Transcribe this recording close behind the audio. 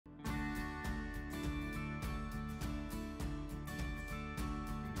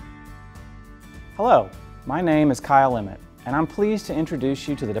Hello, my name is Kyle Emmett, and I'm pleased to introduce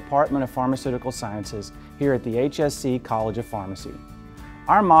you to the Department of Pharmaceutical Sciences here at the HSC College of Pharmacy.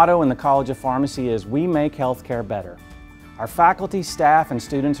 Our motto in the College of Pharmacy is, "We make healthcare better." Our faculty, staff, and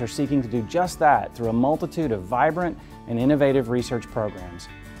students are seeking to do just that through a multitude of vibrant and innovative research programs.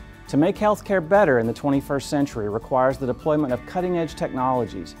 To make healthcare better in the 21st century requires the deployment of cutting-edge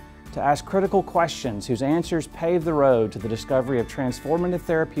technologies, to ask critical questions whose answers pave the road to the discovery of transformative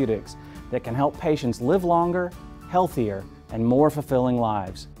therapeutics that can help patients live longer, healthier, and more fulfilling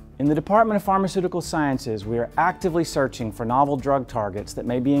lives. In the Department of Pharmaceutical Sciences, we are actively searching for novel drug targets that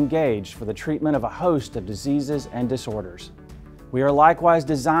may be engaged for the treatment of a host of diseases and disorders. We are likewise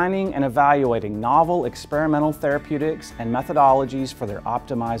designing and evaluating novel experimental therapeutics and methodologies for their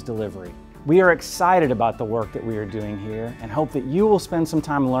optimized delivery. We are excited about the work that we are doing here and hope that you will spend some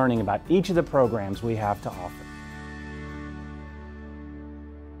time learning about each of the programs we have to offer.